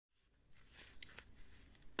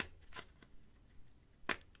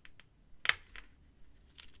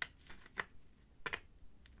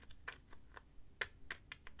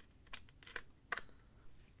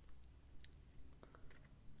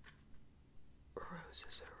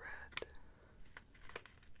Roses are red.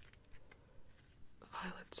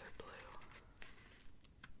 Violets are blue.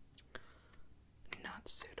 Not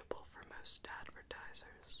suitable for most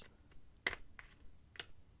advertisers.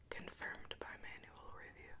 Confirmed by manual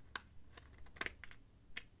review.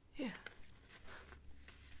 Yeah.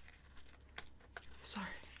 Sorry.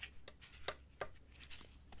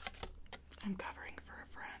 I'm covering for a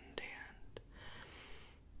friend and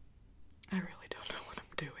I really don't know what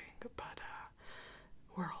I'm doing, but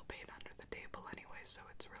we're all paid under the table anyway, so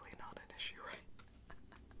it's really not an issue, right?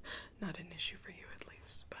 Not an issue for you at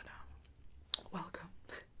least, but welcome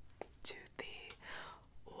to the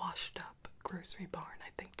washed up grocery barn. I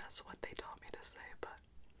think that's what they taught me to say,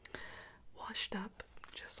 but washed up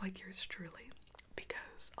just like yours truly,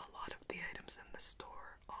 because a lot of the items in the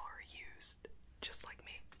store are used just like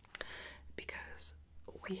me, because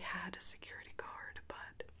we had a security guard,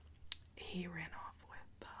 but he ran off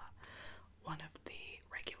with one of the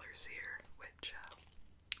regulars here, which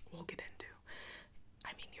we'll get into.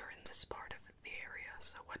 I mean, you're in this part of the area,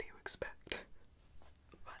 so what do you expect?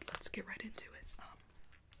 But let's get right into it.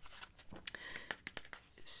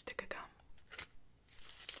 Stick of gum.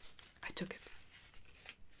 I took it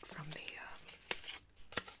from the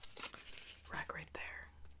rack right there.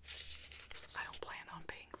 I don't plan on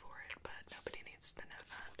paying for it, but nobody needs to know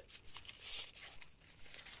that.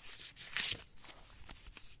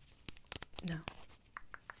 No?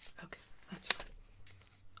 Okay, that's fine.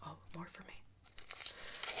 Oh, more for me.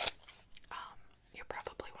 You're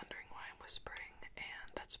probably wondering why I'm whispering,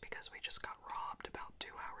 and that's because we just got robbed about 2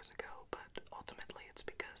 hours ago, but ultimately it's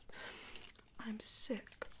because I'm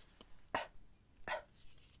sick.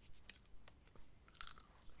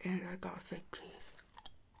 And I got fake teeth.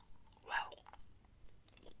 Well,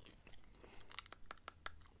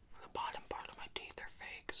 the bottom part of my teeth are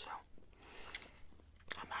fake, so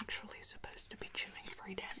I'm actually supposed to be chewing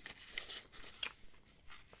free dent.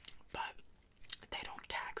 But they don't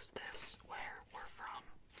tax this where we're from,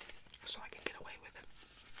 so I can get away with it.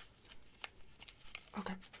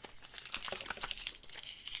 Okay.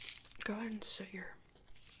 Go ahead and set your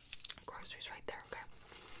groceries right there, okay?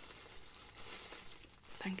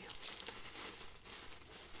 Thank you.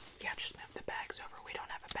 Yeah, just move the bags over. We don't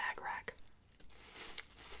have a bag rack.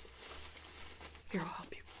 Here, I'll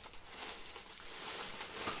help you.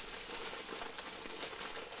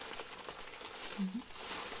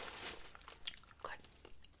 Good.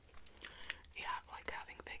 Yeah, like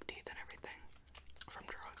having fake teeth and everything from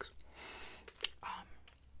drugs.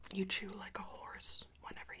 You chew like a horse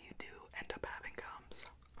whenever you do end up having gums.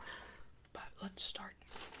 But let's start.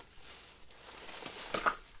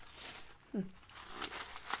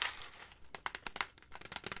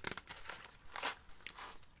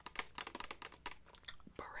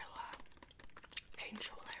 Barilla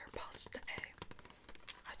Angel Hair Pasta A.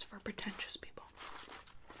 That's for pretentious people.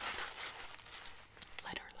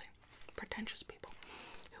 Literally, pretentious people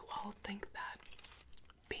who all think that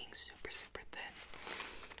being super, super thin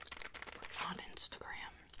on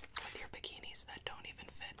Instagram with your bikinis that don't even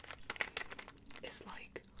fit is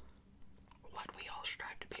like what we all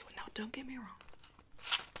strive to be. Now, don't get me wrong.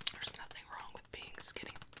 There's nothing wrong with being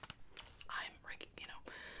skinny. I'm,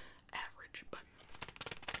 average, but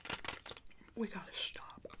we gotta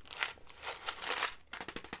stop.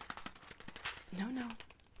 No.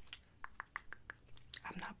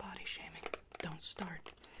 I'm not body shaming. Don't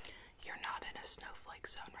start. You're not in a snowflake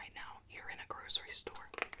zone right now. You're in a grocery store.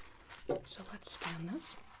 So let's scan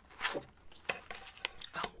this.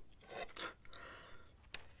 Oh.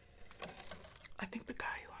 I think the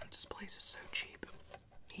guy who owns this place is so cheap.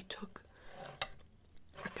 He took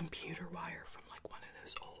a computer wire from like one of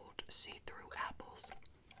those old see-through Apple's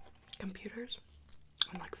computers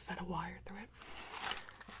and like fed a wire through it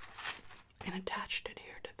and attached it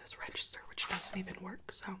here to this register, which doesn't even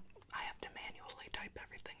work, so I have to manually type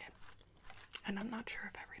everything in. And I'm not sure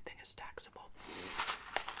if everything is taxable.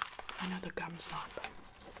 I know the gum's not, but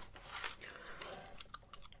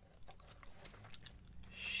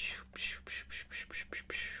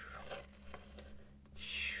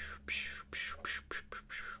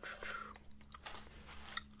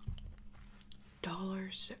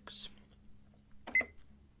 $1.06.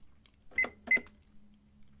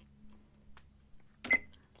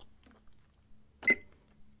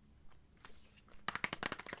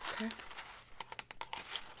 Okay.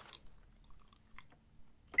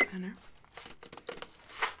 Enter.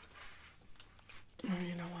 And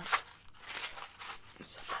you know what?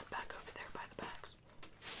 Set that back over there by the bags.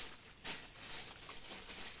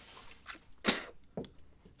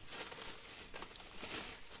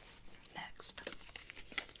 Next.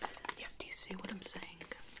 Yeah, do you see what I'm saying?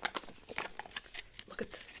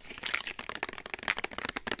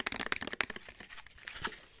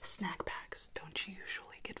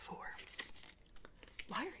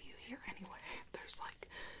 here anyway? There's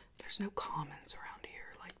no commons around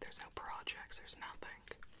here. Like, there's no projects, there's nothing.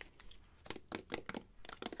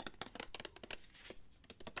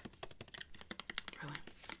 Really?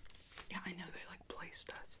 Yeah, I know they like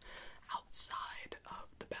placed us outside of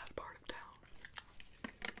the bad part of town.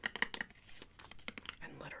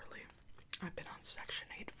 And literally, I've been on Section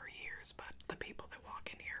 8 for years, but the people that walk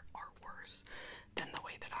in here are worse than the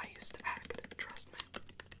way that I used to act, trust me.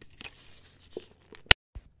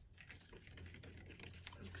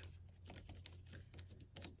 Okay.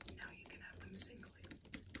 Now you can have them singly.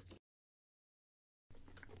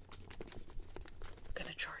 I'm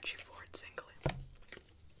gonna charge you for it singly.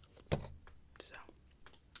 So.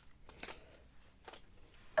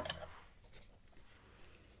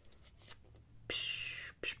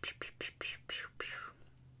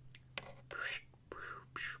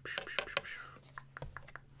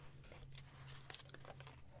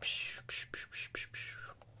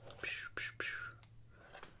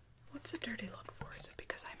 What's a dirty look for? Is it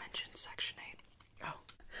because I mentioned Section 8? Oh,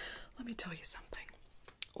 let me tell you something.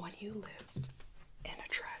 When you live in a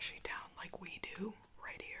trashy town like we do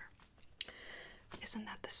right here, isn't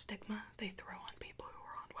that the stigma they throw on people who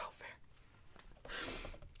are on welfare?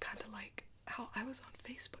 Kind of like how I was on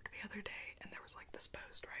Facebook the other day and there was like this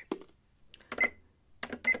post, right? And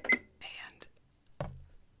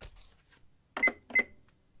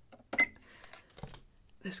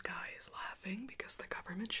this guy is laughing because the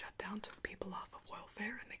government shut down, took people off of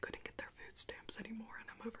welfare, and they couldn't get their food stamps anymore. And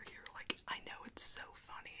I'm over here like, I know it's so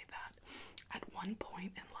funny that at one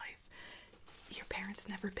point in life, your parents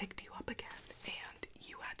never picked you up again, and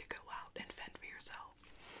you had to go out and fend for yourself.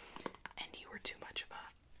 And you were too much of a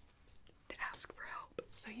to ask for help.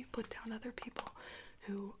 So you put down other people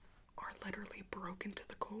who are literally broken to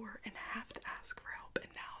the core and have to ask for help,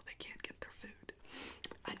 and now they can't get their food.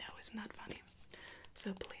 I know, isn't that funny?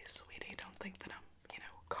 So please, sweetie, don't think that I'm,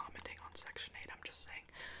 commenting on Section 8. I'm just saying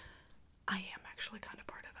I am actually kind of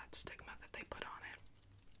part of that stigma that they put on it.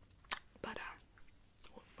 But,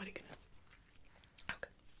 what are you gonna do? Okay.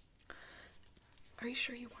 Are you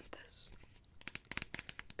sure you want this?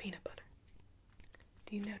 Peanut butter.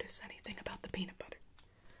 Do you notice anything about the peanut butter?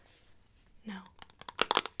 No.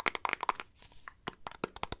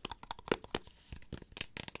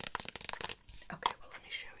 Okay, well, let me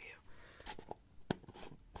show you.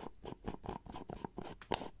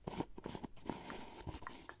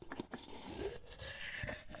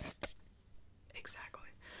 Exactly.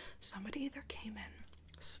 Somebody either came in,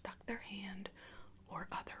 stuck their hand or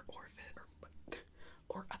other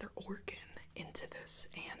organ into this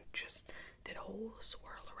and just did a whole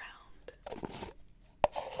swirl around.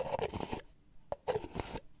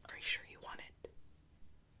 Are you sure you want it?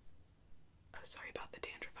 Oh, sorry about the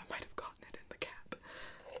dandruff. I might have gotten it in the cap.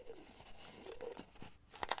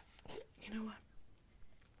 You know what?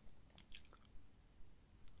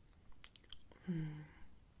 Did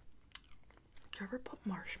you ever put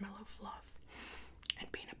marshmallow fluff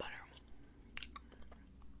and peanut butter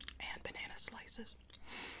and banana slices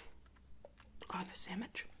on a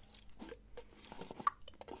sandwich?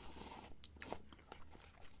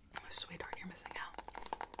 Sweetheart, you're missing out.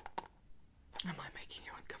 Am I making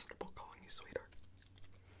you uncomfortable calling you sweetheart?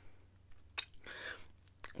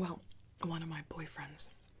 Well, one of my boyfriends,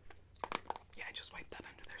 yeah, I just wiped that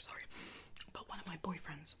under there, sorry. But one of my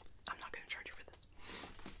boyfriends, I'm not going to charge you for this,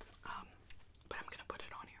 but I'm going to put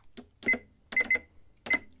it on here.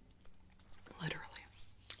 Literally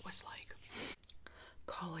was like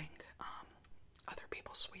calling other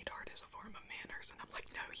people sweetheart is a form of manners, and I'm like,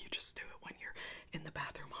 no, you just do it when you're in the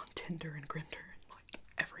bathroom on Tinder and Grindr and like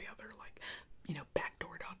every other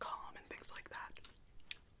backdoor.com and things like that.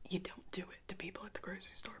 You don't do it to people at the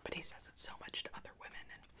grocery store, but he says it so much to other women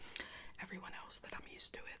and everyone else that I'm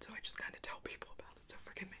used to it, so I just kind of tell people about it. So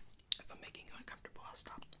forgive me if I'm making you uncomfortable. I'll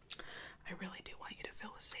stop. I really do want you to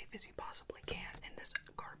feel as safe as you possibly can in this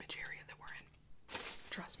garbage area that we're in.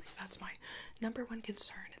 Trust me, that's my number one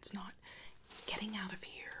concern. It's not getting out of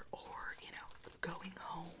here or, going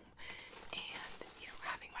home and,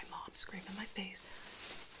 having my mom scream in my face,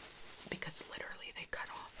 because literally they cut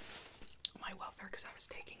off my welfare because I was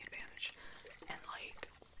taking advantage and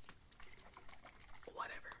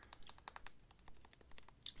whatever.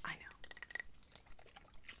 I know.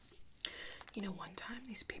 One time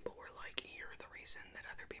these people were like, you're the reason that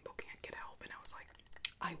other people can't get help, and I was like,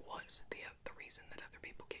 I was the reason that other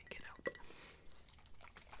people can't get help.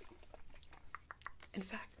 In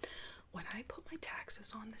fact, when I put my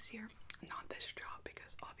taxes on this year, not this job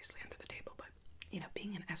because obviously under the table, but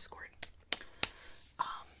being an escort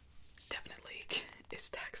definitely is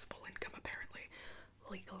taxable income, apparently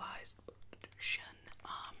legalized.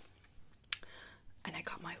 I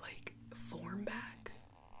got my, like, form back,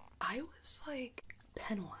 I was, like,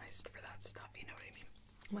 penalized for that stuff, you know what I mean?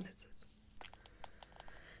 What is this?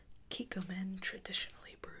 Kikkoman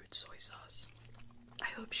traditionally brewed soy sauce. I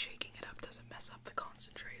hope shaking it up doesn't mess up the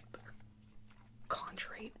concentrate.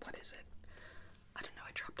 Contrate? What is it? I don't know,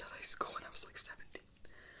 I dropped out of high school when I was like 17.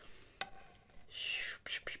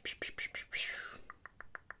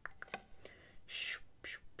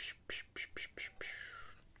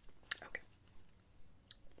 Okay.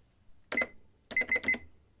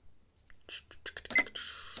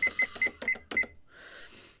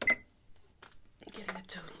 Getting a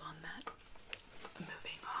total on that.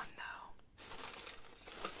 Moving on now.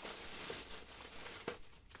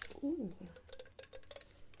 Ooh.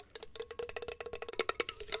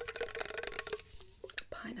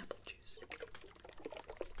 Pineapple juice.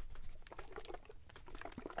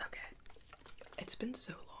 Okay. It's been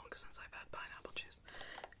so long since I've had pineapple juice.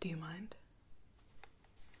 Do you mind?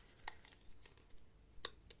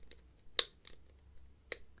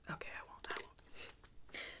 Okay, I won't.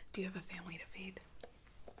 Do you have a family to feed?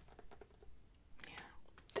 Yeah.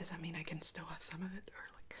 Does that mean I can still have some of it? Or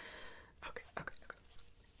like, okay.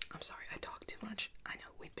 I'm sorry, I talk too much. I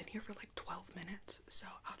know, we've been here for like 12 minutes, so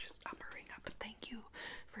I'm hurrying up. But thank you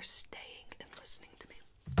for staying and listening to me.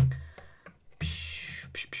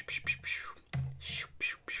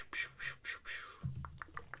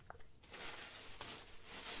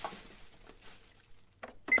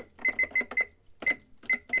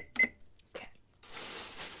 Okay.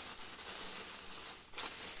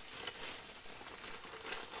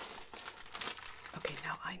 Okay,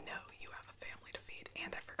 now I know you have a family to feed,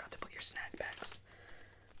 and I forgot to put your snack bags.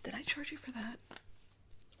 Did I charge you for that?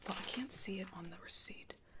 Well, I can't see it on the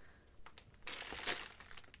receipt.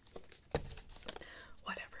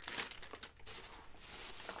 Whatever.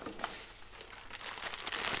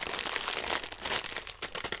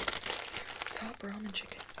 Top ramen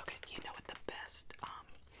chicken. Okay, you know what the best,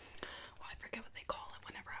 well, I forget what they call it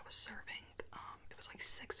whenever I was serving. It was like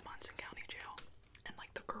 6 months in county jail. And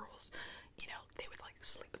like the girls, you know, they would like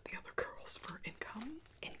sleep with the other girls for income,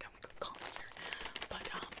 like commissary. But,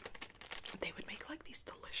 they would make like these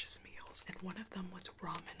delicious meals, and one of them was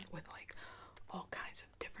ramen with like all kinds of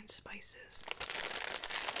different spices,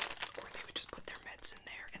 or they would just put their meds in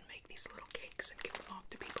there and make these little cakes and give them off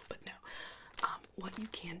to people. But no, what you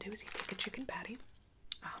can do is you take a chicken patty,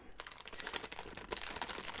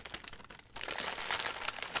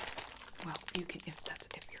 well, you can, if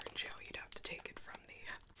you're in jail, you'd have to take it from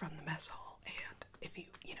the mess hall, and if you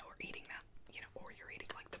are eating that, or you're eating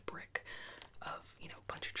like the brick of,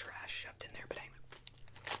 bunch of trash shoved in there. But anyway,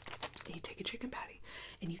 you take a chicken patty,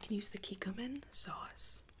 and you can use the Kikkoman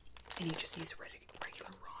sauce, and you just use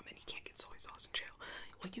regular ramen. You can't get soy sauce in jail.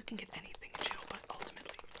 Well, you can get anything in jail, but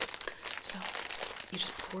ultimately. So, you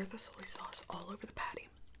just pour the soy sauce all over the patty,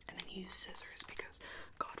 and then you use scissors, because,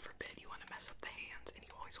 God forbid, you want to mess up the hands, and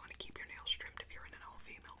you always want to keep your nails trimmed if you're in an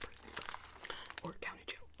all-female prison, or county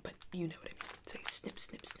jail, but you know what I mean. So you snip,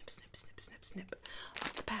 snip, snip, snip, snip, snip, snip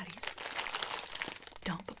up the patties.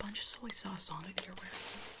 Dump a bunch of soy sauce on it. Here, where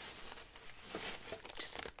is it?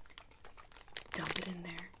 Just dump it in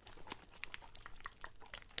there.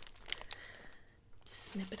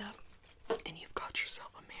 Snip it up, and you've got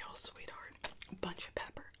yourself a meal, sweetheart. A bunch of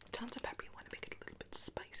pepper. Tons of pepper. You want to make it a little bit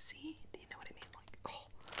spicy. Do you know what I mean? Like, oh.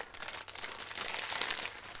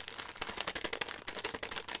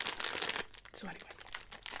 So anyway,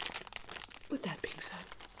 with that being said,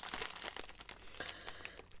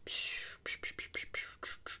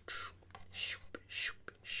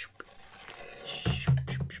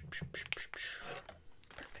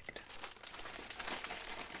 perfect.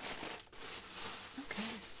 Okay.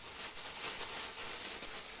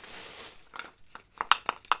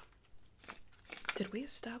 Did we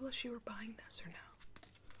establish you were buying this or no?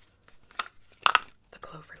 The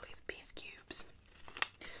cloverleaf beef cubes.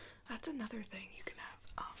 That's another thing you can have.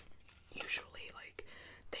 Usually, like,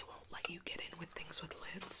 they won't let you get in with things with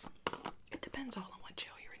lids. It depends all on what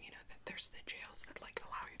jail you're in. There's the jails that, like,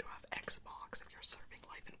 allow you to have Xbox if you're serving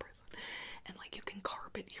life in prison. And, like, you can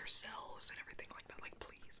carpet your cells and everything like that. Like,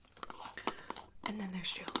 please. And then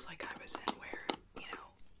there's jails like I was in where,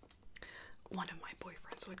 one of my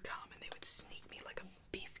boyfriends would come and they would sneak me, like, a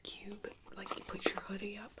beef cube. Like, you put your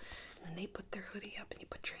hoodie up, and they put their hoodie up, and you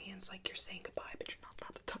put your hands like you're saying goodbye, but you're not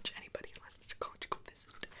allowed to touch anybody unless it's a conjugal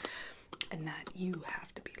visit. And that you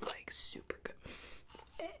have to be, like, super good.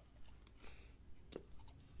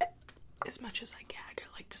 As much as I gag,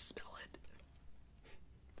 I like to smell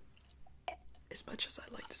it. As much as I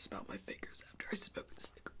like to smell my fingers after I smoke a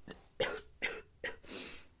cigarette.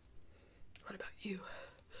 What about you?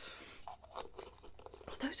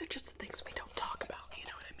 those are just the things we don't talk about, you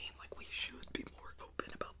know what I mean? Like, we should be more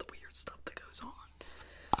open about the weird stuff that goes on.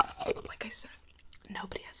 But like I said,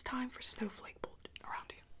 nobody has time for snowflake bullshit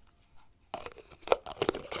around here.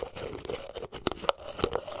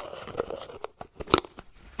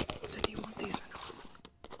 So do you want these or not?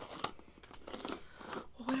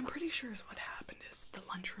 Well, what I'm pretty sure is what happened is the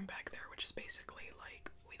lunchroom back there, which is basically like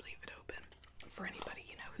we leave it open for anybody,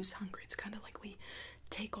 you know, who's hungry. It's kind of like we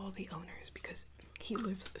take all the owners because he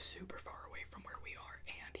lives super far away from where we are,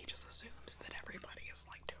 and he just assumes that everybody is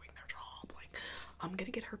like doing their job. Like, I'm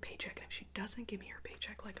gonna get her paycheck, and if she doesn't give me her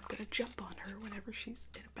paycheck, like, I'm gonna jump on her whenever she's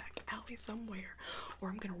in a back alley somewhere, or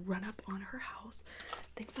I'm gonna run up on her house,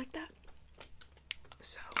 things like that.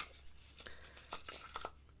 So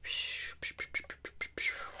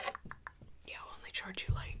yeah, I'll only charge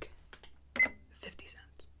you like 50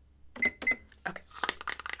 cents. Okay.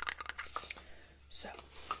 So,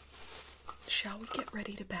 shall we get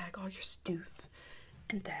ready to bag all your stuff?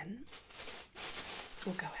 And then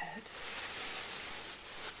we'll go ahead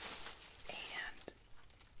and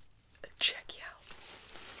check you out.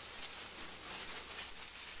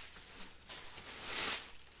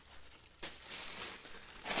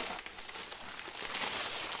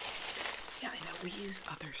 Yeah, I know we use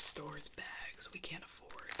other stores' bags. We can't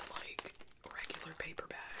afford like regular paper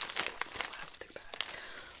bags or plastic bags.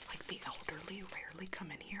 Like, the elderly rarely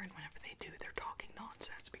come in here, and whenever they do, they're talking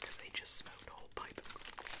nonsense because they just smoked a whole pipe.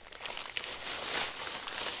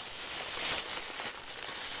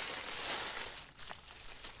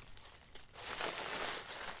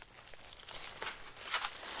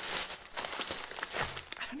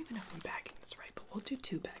 I don't even know if I'm bagging this right, but we'll do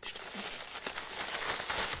 2 bags just in case.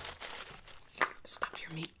 Stuff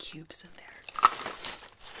your meat cubes in there.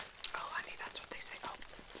 Oh, honey, that's what they say. Oh,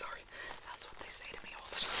 sorry. That's what they say to me all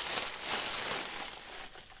the time.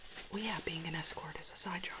 Well, yeah, being an escort is a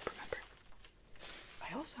side job, remember?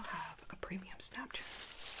 I also have a premium Snapchat.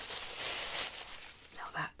 Now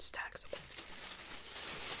that's taxable.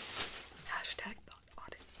 Hashtag not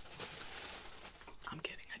audit. I'm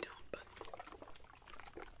kidding, I don't, but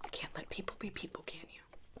can't let people be people, can you?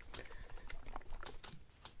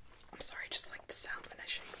 I'm sorry, just like the sound when I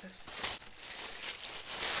shake this.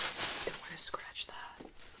 Don't want to scratch that.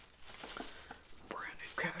 Brand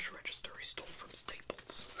new cash register he stole from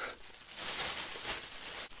Staples.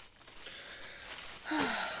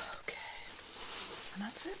 Okay. And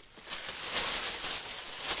that's it.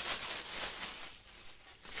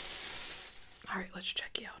 Alright, let's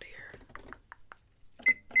check you out here.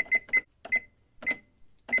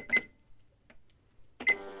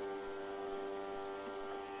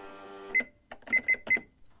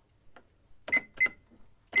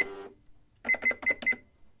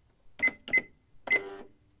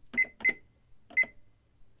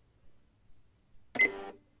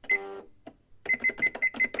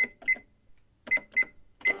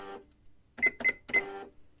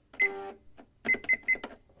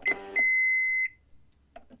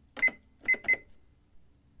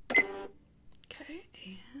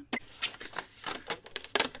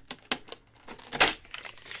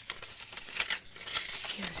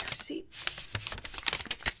 Here's your receipt.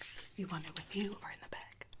 You want it with you or in the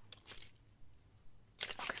bag?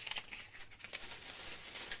 Okay.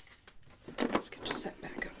 Let's get you set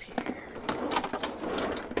back up here.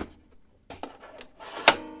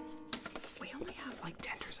 We only have like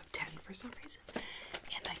tenders of 10 for some reason,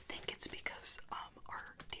 and I think it's because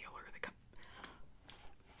our dealer,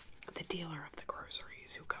 the dealer of the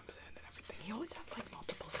groceries who comes in and everything, he always has like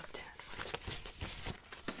multiples of 10.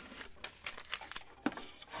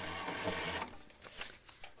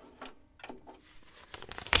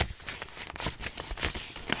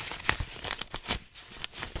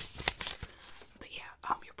 But yeah,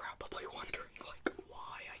 you're probably wondering like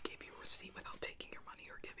why I gave you a receipt without taking your money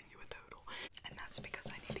or giving you a total. And that's because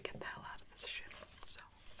I need to get the hell out of this shit. So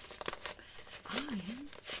I'm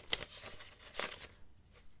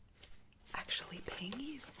actually paying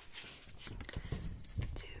you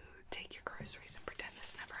to take your groceries and pretend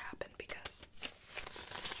this never happened, because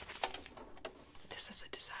this is a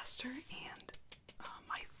disaster, and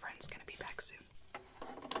my friend's gonna be back soon.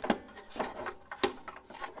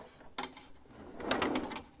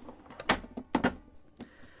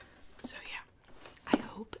 So yeah, I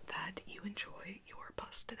hope that you enjoy your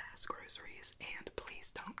busted ass groceries, and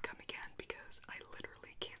please don't come again, because I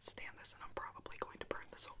literally can't stand this, and I'm probably going to burn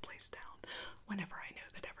this whole place down whenever I know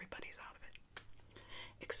that everybody's out of it.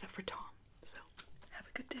 Except for Tom. So, have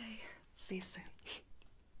a good day. See you soon.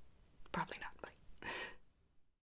 Probably not.